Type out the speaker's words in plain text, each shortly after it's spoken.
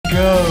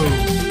go.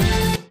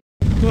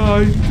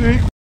 I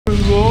think we're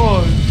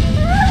lost.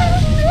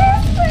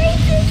 This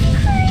place is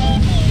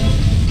creepy.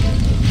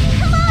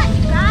 Come on,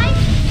 you guys.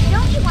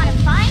 Don't you want to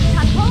find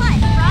Crapola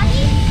and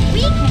Froggy?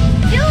 We can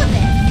do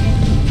this.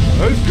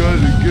 I've got a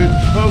good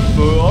tough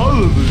for all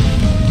of us.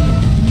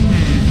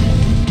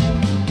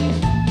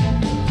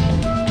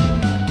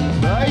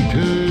 My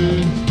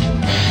turn.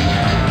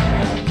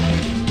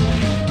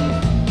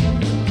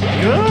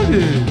 Got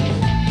it.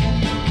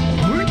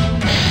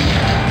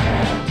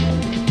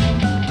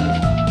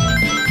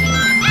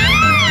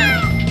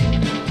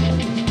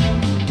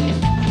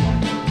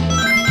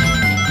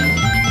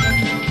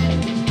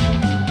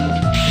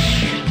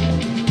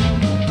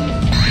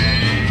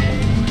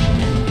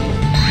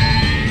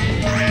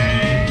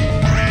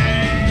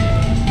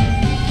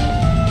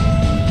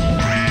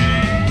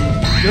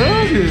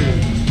 Got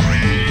it.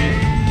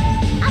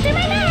 I'll be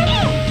right back.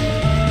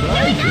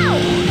 Here we go.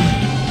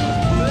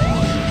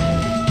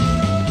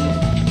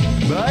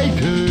 My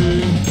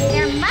turn.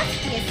 There must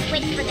be a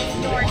switch for this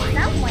door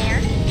somewhere.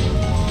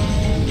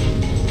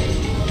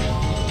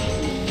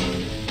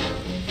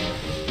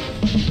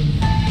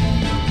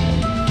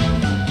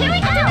 Here we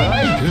go.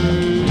 My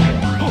turn.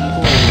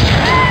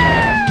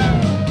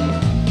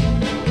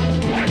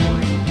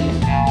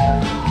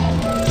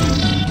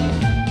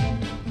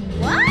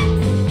 What?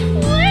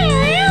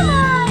 Where am I?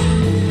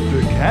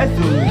 The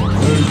castle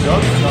is turned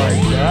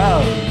upside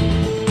down.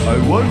 I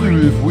wonder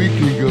if we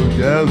can go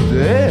down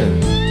there.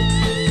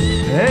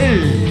 Hey,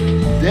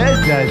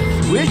 there's that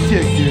switch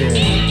again.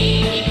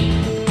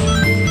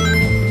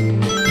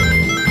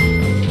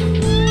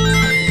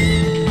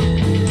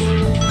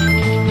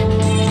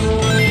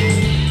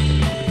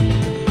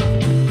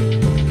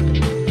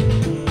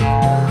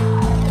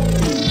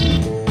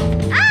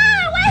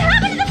 Ah, what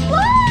happened to the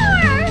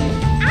floor?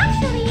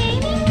 Actually,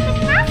 Amy, the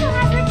castle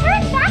has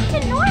returned back to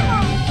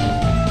normal.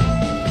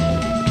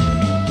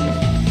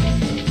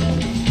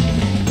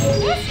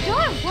 This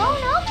door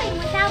won't open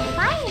without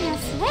finding a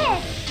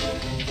switch.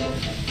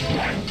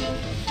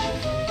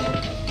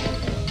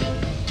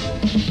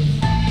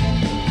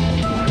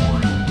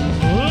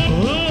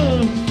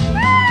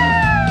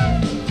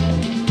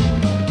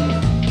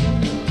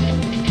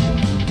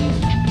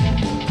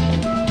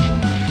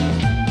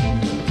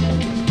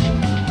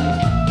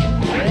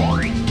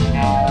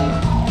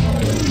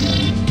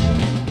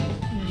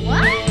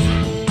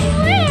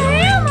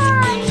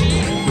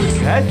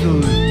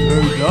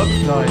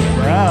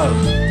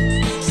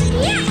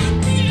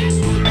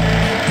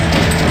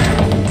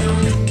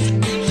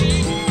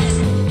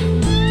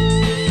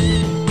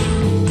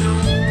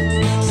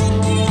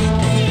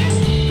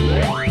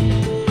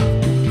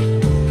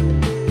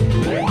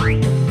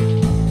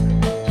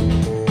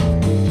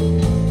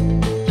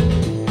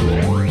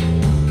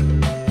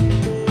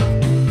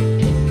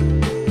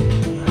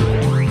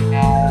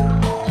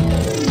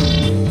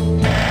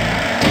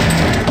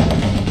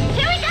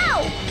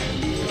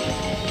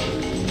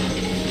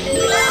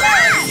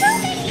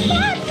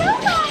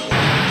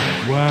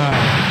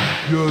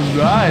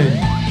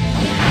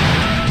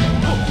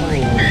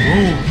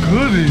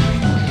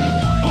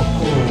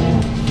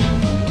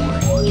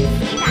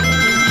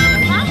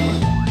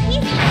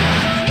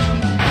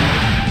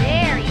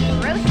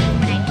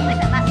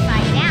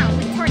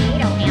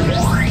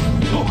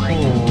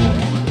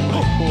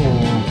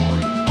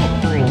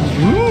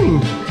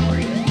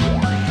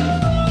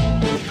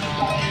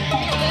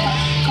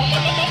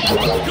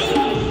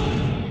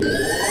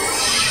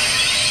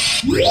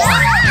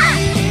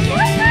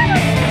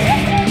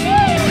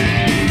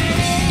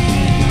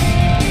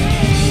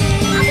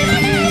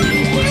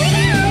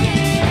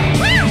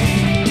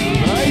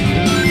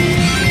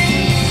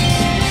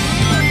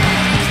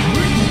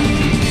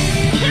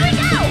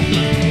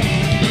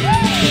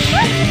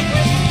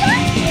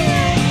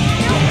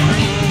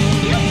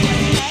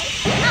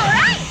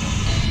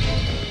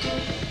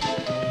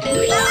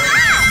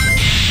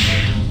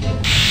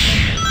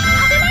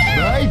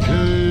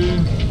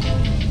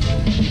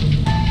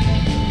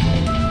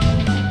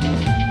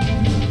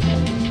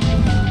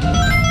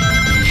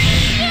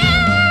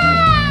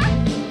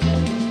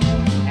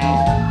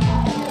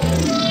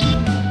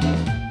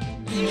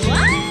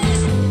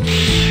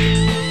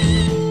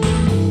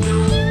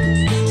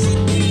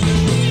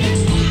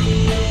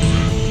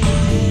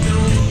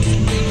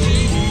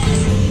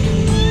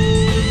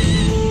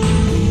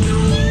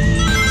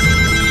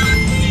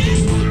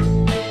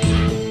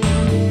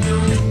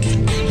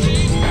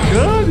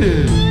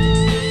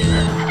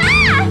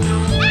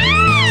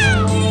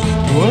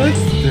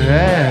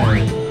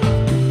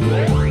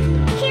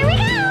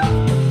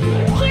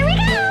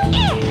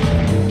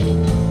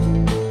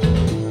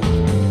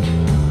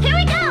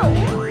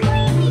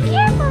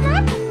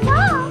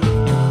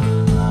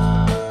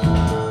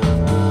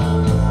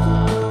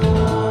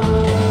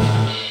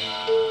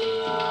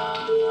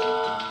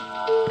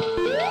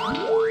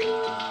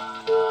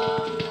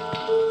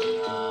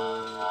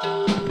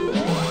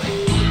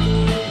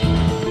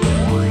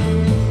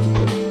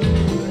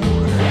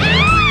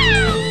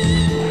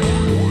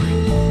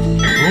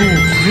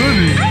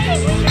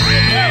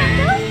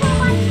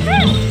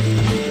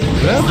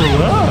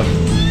 Level up!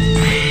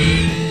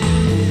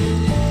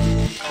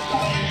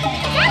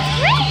 That's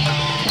great!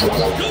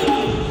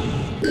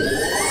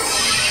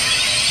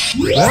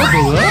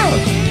 Level up!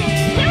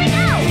 Here we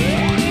go!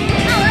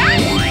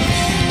 Alright!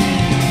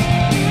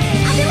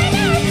 I'll do my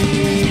best!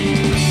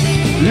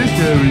 This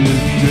area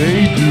is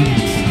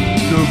dangerous,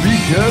 so be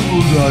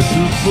careful not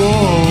to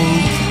fall.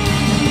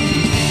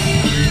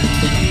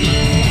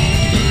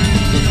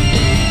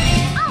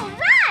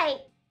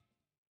 Alright!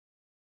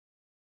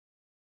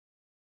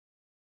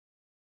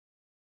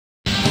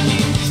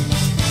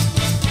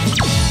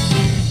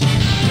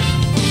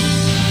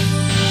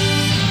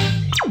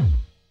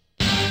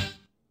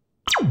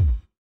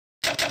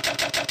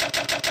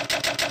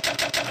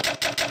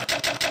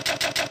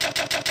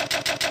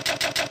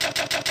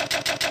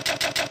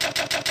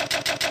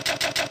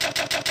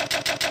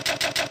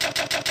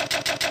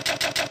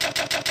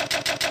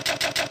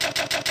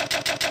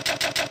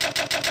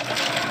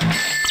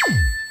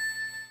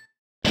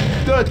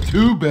 Not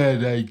too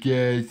bad, I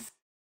guess.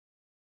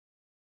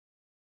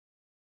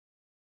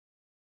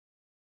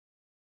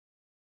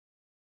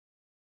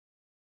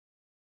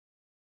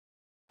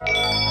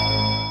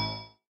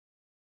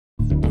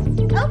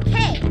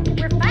 Okay,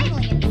 we're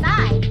finally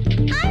inside.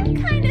 I'm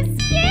kinda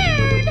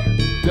scared.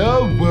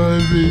 Don't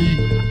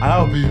worry,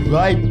 I'll be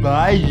right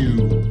by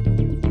you.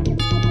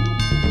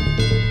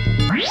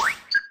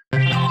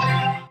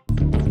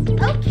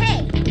 Okay,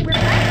 we're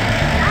finally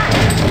inside.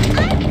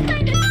 I'm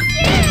kinda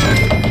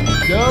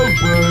scared. Don't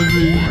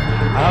worry,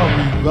 I'll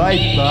be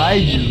right by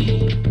you.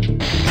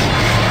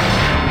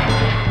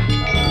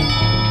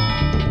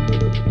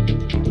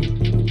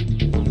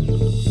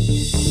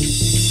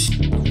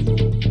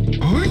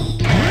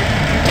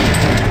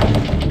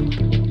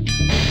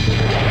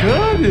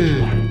 Got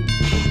it!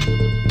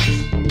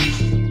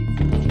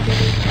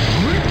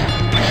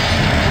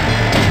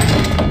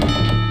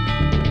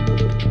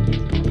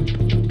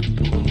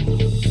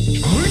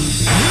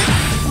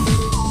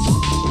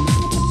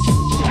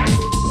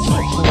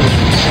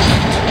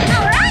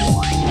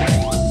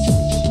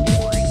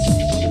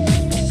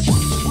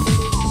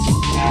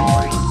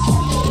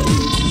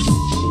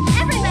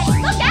 Everybody,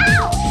 look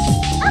out!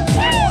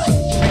 Okay!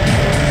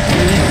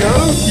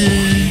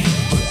 Okie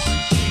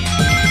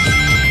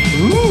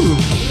Ooh,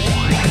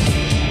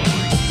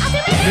 I'll do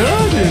my best.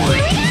 got Here it!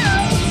 we go!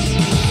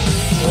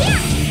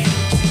 Yeah!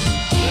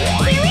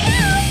 Here we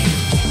go!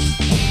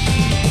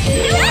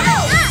 Here we go!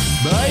 Up!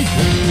 My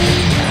turn!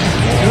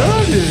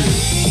 Got it!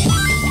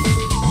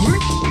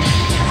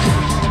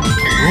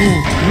 Oh,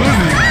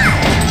 goodness!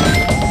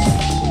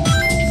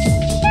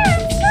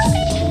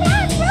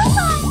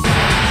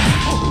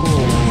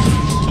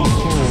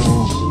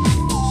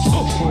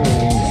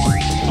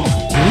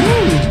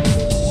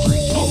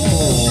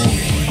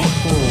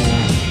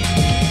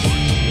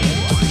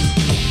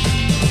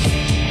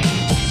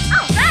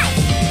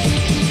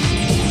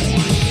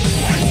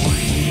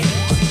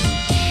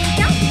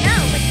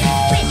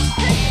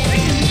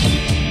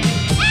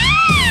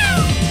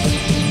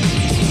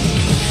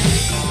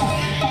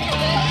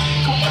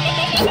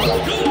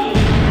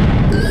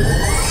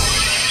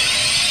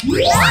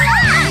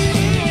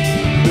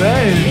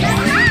 Right!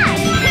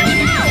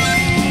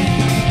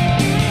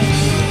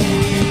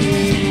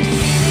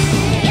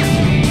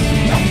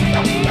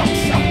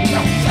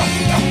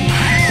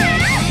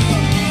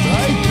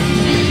 My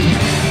turn!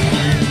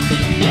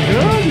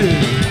 Got it!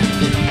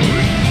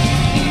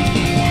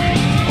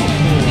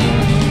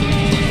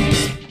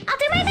 I'll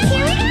do my best.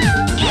 Here we go.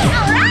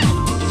 All right.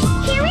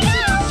 Here we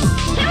go.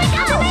 Here we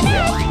go. I'll do my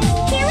best.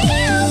 Here we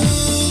go.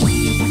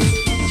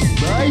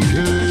 My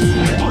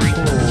turn! Here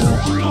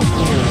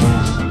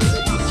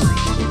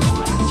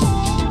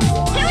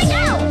we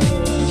go.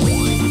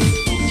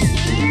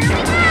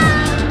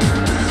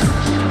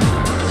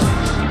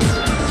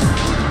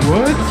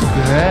 What's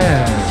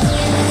that?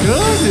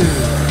 Got it!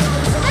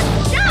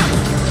 Let's jump.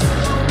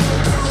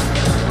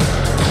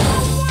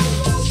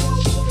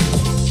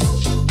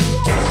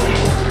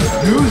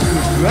 Use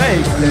the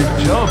brake and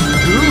jump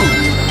through.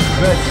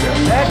 Press the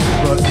X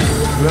button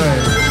to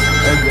brake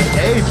and the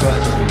A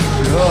button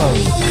to jump.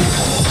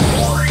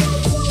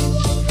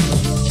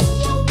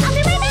 I'll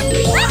do my best.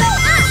 Level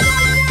up.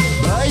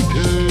 My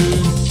turn!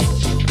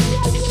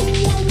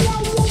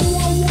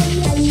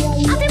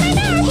 I'll do my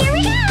best. Here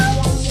we go.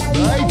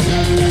 My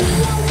turn!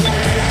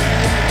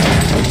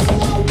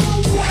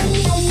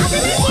 I'll do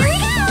my best. Here we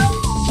go.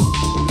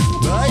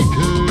 My I'll do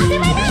turn!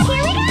 my best.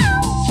 Here we go.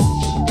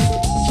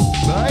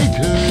 My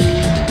turn!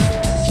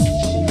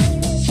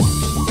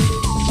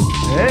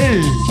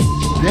 Hey,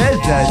 there's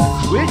that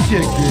switch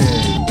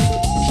again!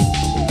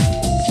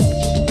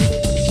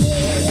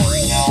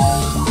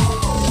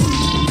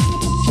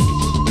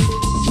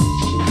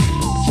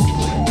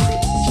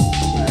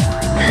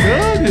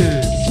 Got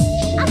it!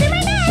 I'll do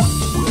my best.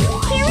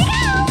 Here we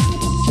go.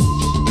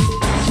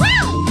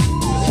 Wow.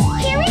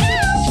 Here we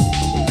go.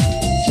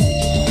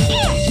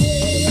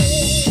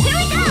 Here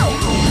we go.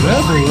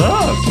 Level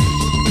up!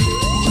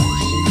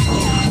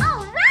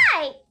 All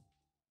right.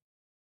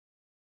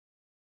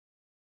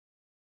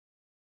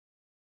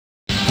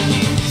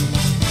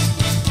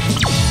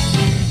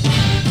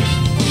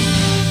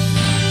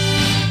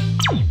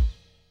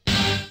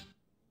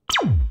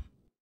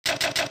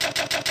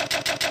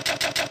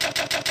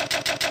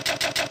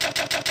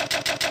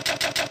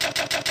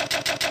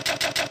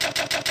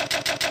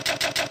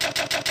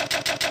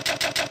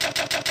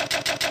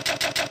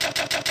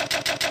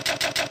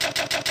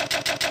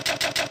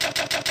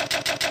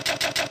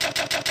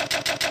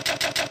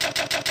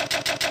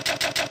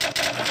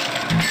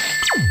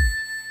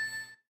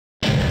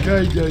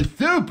 kinda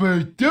super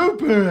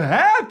duper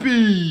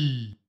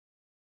happy.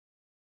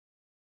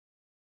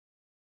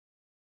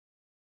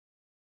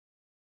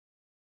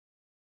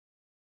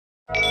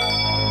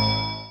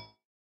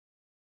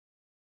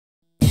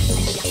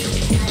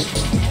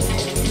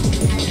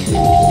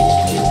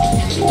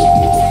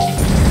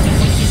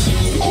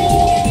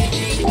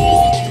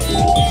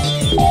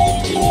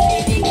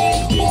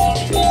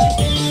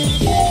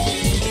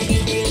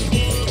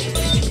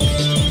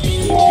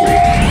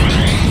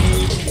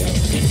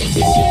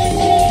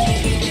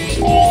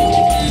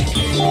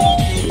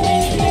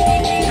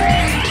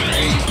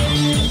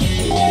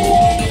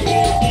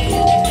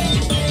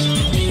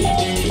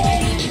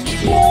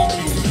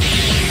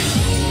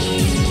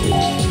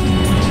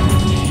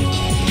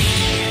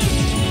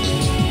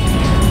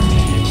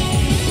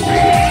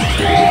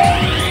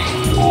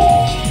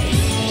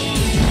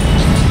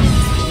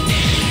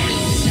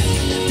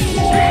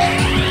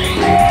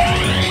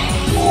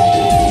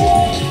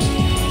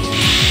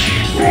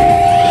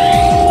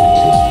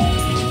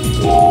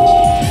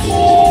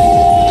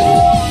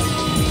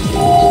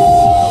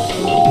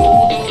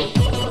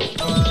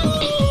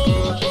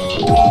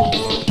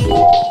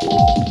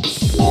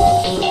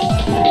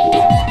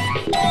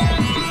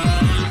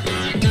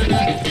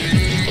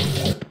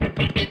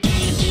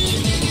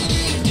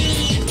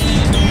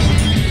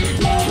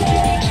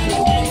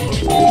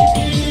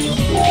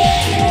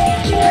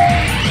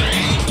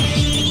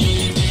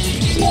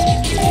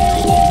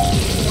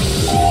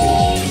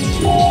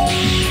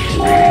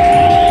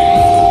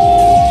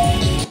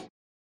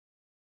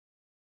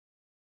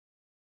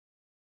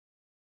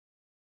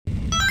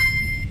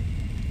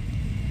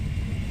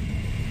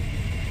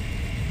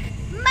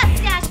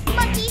 Mustache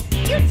monkey,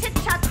 you took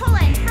Chocola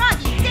and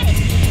Froggy, didn't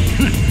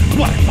you?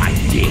 What if I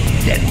did,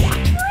 then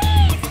what?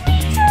 Please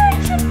return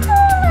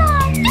Chocola!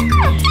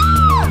 No!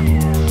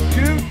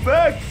 Give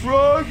back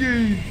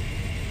Froggy.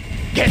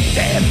 Get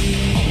them!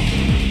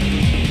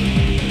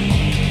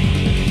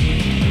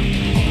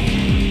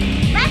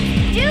 Let's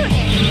do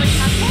this for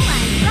Chocola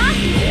and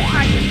Froggy.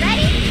 Are you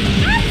ready?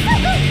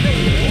 Absolutely!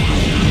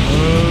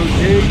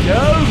 Okay,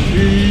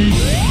 dokie.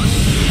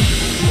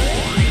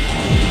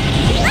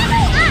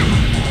 Level up!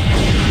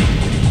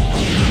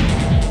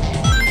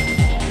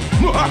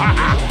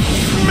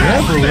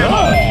 Level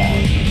up.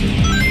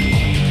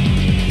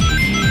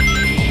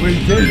 We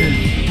did it.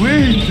 We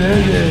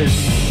did it.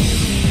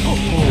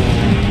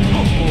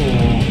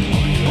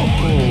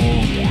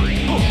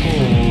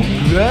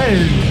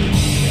 Great.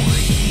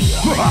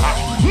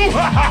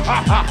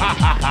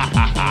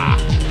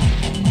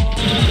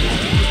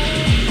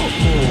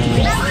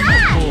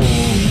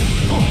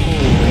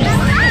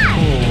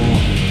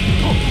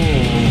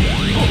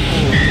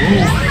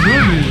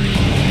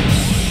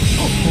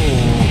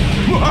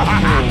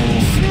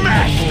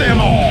 Smash them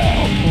all!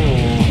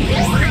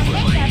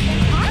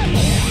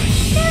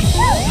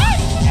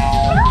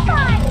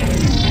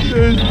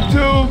 There's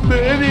too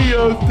many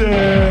of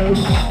them.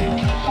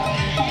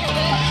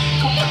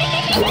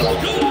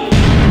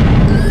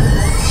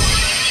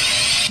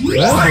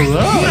 Level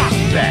up. Not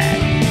bad!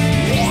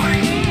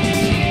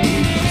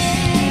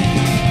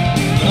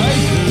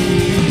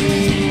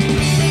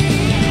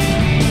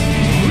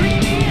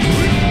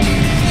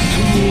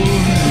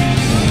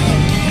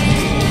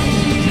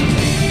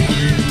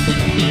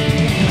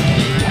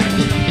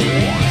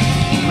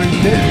 We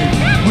did it.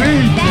 We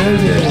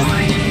did it.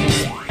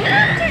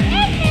 Dr.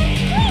 Eggman,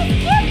 please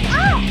give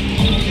up!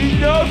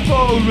 Enough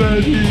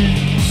already.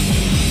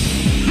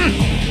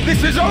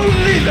 This is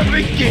only the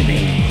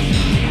beginning!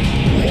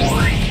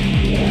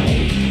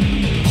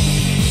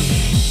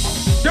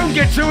 Don't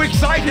get too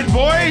excited,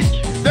 boys!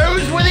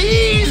 Those were the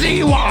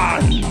easy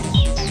ones!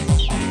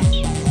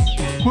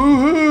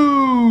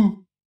 Woohoo!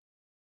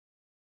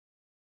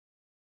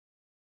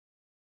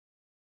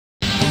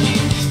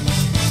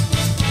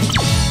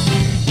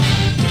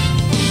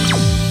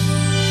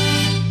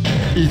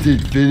 Is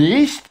it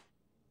finished?